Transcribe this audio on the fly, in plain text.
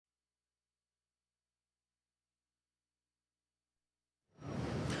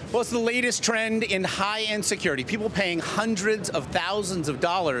Well, it's the latest trend in high-end security. People paying hundreds of thousands of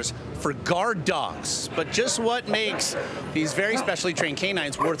dollars for guard dogs. But just what makes these very specially trained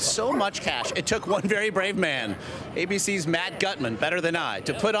canines worth so much cash? It took one very brave man, ABC's Matt Gutman, better than I,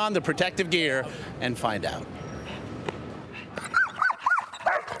 to put on the protective gear and find out.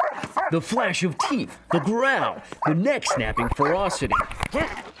 The flash of teeth, the growl, the neck-snapping ferocity.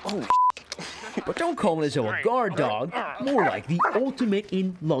 Oh, but don't call Izzo a guard dog, more like the ultimate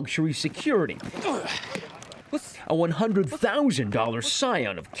in luxury security. A $100,000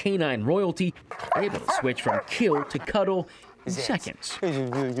 scion of canine royalty, able to switch from kill to cuddle in seconds.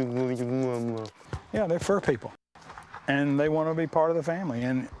 Yeah, they're fur people, and they want to be part of the family.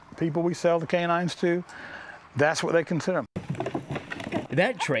 And people we sell the canines to, that's what they consider them.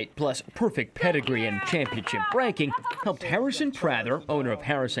 That trait, plus perfect pedigree and championship ranking, helped Harrison Prather, owner of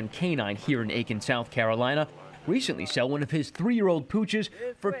Harrison Canine here in Aiken, South Carolina, recently sell one of his 3-year-old pooches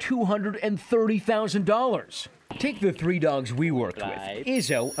for $230,000. Take the 3 dogs we worked with.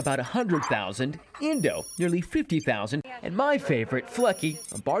 Izzo, about $100,000, Indo, nearly $50,000, and my favorite, Flecky,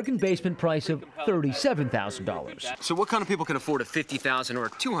 a bargain basement price of $37,000. So what kind of people can afford a $50,000 or a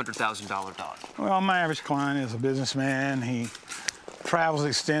 $200,000 dog? Well, my average client is a businessman. He travels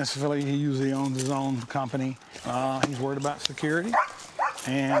extensively. He usually owns his own company. He's worried about security,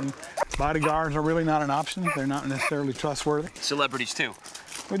 and bodyguards are really not an option. They're not necessarily trustworthy. Celebrities too.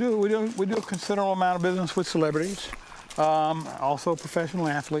 We do a considerable amount of business with celebrities, also professional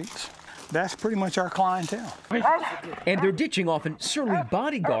athletes. That's pretty much our clientele. And they're ditching often surly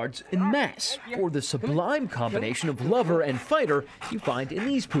bodyguards en masse for the sublime combination of lover and fighter you find in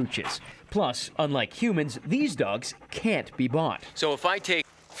these pooches. Plus, unlike humans, these dogs can't be bought. So if I take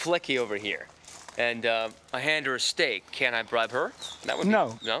Flecky over here and I hand her a steak, can I bribe her? That would be,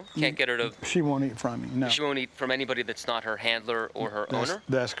 no. No? Can't get her to... She won't eat from me, no. She won't eat from anybody that's not her handler or her owner?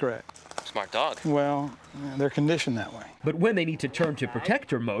 That's correct. Smart dog. Well, they're conditioned that way. But when they need to turn to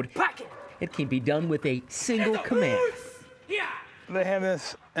protector mode, it can be done with a single command. They have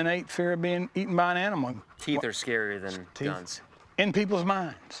this innate fear of being eaten by an animal. Teeth are scarier than guns. In people's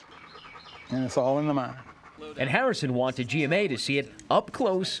minds. And it's all in the mind. And Harrison wanted GMA to see it up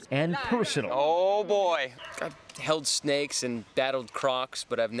close and personal. Oh boy. I've held snakes and battled crocs,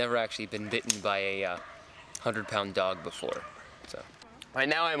 but I've never actually been bitten by a 100-pound dog before. So right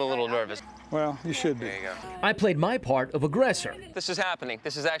now I'm a little nervous. Well, you should be. There you go. I played my part of aggressor. This is happening.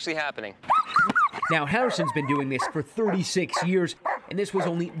 This is actually happening. Now, Harrison's been doing this for 36 years, and this was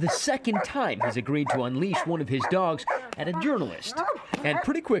only the second time he's agreed to unleash one of his dogs at a journalist. And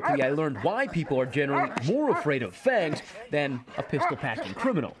pretty quickly, I learned why people are generally more afraid of fangs than a pistol-packing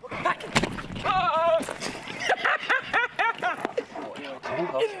criminal.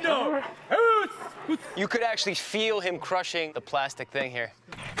 You could actually feel him crushing the plastic thing here.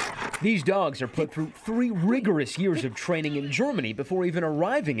 These dogs are put through 3 rigorous years of training in Germany before even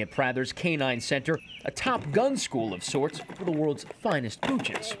arriving at Prather's Canine Center, a top gun school of sorts for the world's finest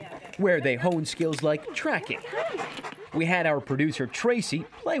pooches, where they hone skills like tracking. We had our producer Tracy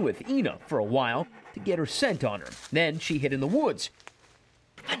play with Ina for a while to get her scent on her. Then she hid in the woods.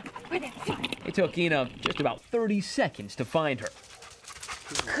 It took Ina just about 30 seconds to find her.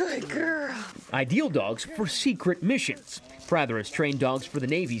 Good girl. Ideal dogs for secret missions. Prather has trained dogs for the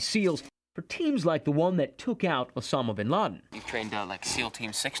Navy SEALs for teams like the one that took out Osama bin Laden. You trained like SEAL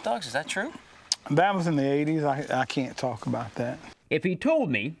Team 6 dogs, is that true? That was in the 80s. I can't talk about that. If he told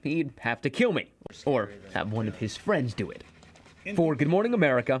me, he'd have to kill me, or have one of his friends do it. For Good Morning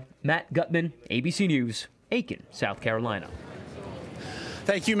America, Matt Gutman, ABC News, Aiken, South Carolina.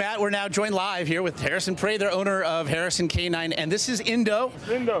 Thank you, Matt. We're now joined live here with Harrison Prather, owner of Harrison Canine, and this is Indo.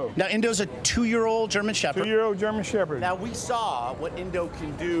 Indo. Now, Indo's a 2-year-old German Shepherd. 2-year-old German Shepherd. Now, we saw what Indo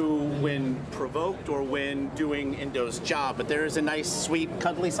can do when provoked or when doing Indo's job, but there is a nice, sweet,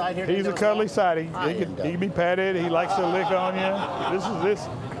 cuddly side here. He's a cuddly side. He Indo. can be petted. He likes to lick on you.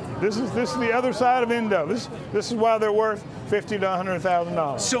 This is the other side of Indo. This is why they're worth $50,000 to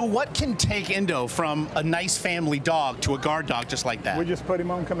 $100,000. So what can take Indo from a nice family dog to a guard dog just like that? We just put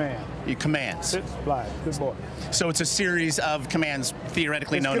him on command. He commands. Sit, fly, good boy. So it's a series of commands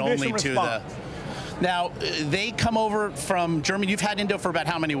theoretically known only to the... Now, they come over from Germany. You've had Indo for about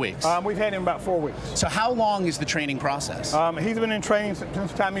how many weeks? We've had him about 4 weeks. So how long is the training process? He's been in training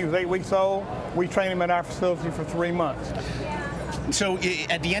since the time he was 8 weeks old. We trained him at our facility for 3 months. So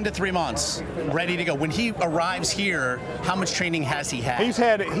at the end of 3 months, ready to go. When he arrives here, how much training has he had? He's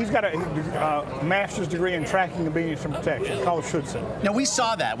got a master's degree in tracking, obedience, and protection called Schützen. Now, we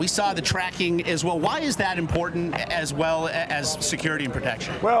saw that. We saw the tracking as well. Why is that important as well as security and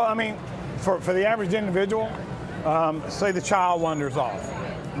protection? Well, I mean, for the average individual, say the child wanders off.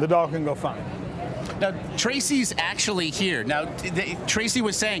 the dog can go find. Now, Tracy's actually here. Now, Tracy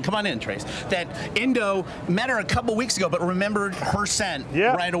was saying, come on in, Trace, that Indo met her a couple weeks ago, but remembered her scent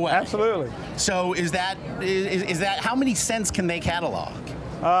right away. Absolutely. So is that how many scents can they catalog?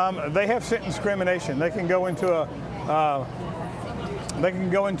 They have scent discrimination. They can go into a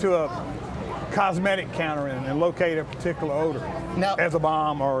cosmetic counter and locate a particular odor now, as a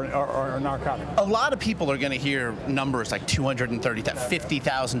bomb or a narcotic. A lot of people are going to hear numbers like $230,000,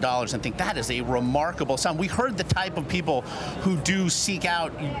 $50,000 and think that is a remarkable sum. We heard the type of people who do seek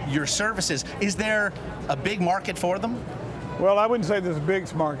out your services. Is there a big market for them? Well, I wouldn't say there's a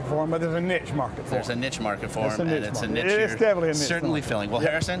big market for them, but there's a niche market for them. There's a niche market for them, and it's a niche It's definitely a niche certainly market. filling. Well,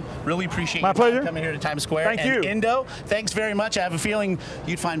 Harrison, really appreciate My you pleasure. coming here to Times Square. Thank you. And Indo, thanks very much. I have a feeling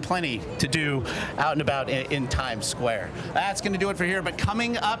you'd find plenty to do out and about in Times Square. That's going to do it for here, but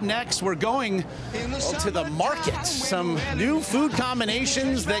coming up next, we're going to the market. Some new food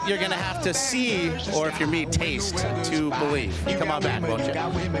combinations that you're going to have to see, or if you're me, taste to believe. Come on back, won't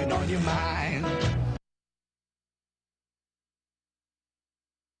you?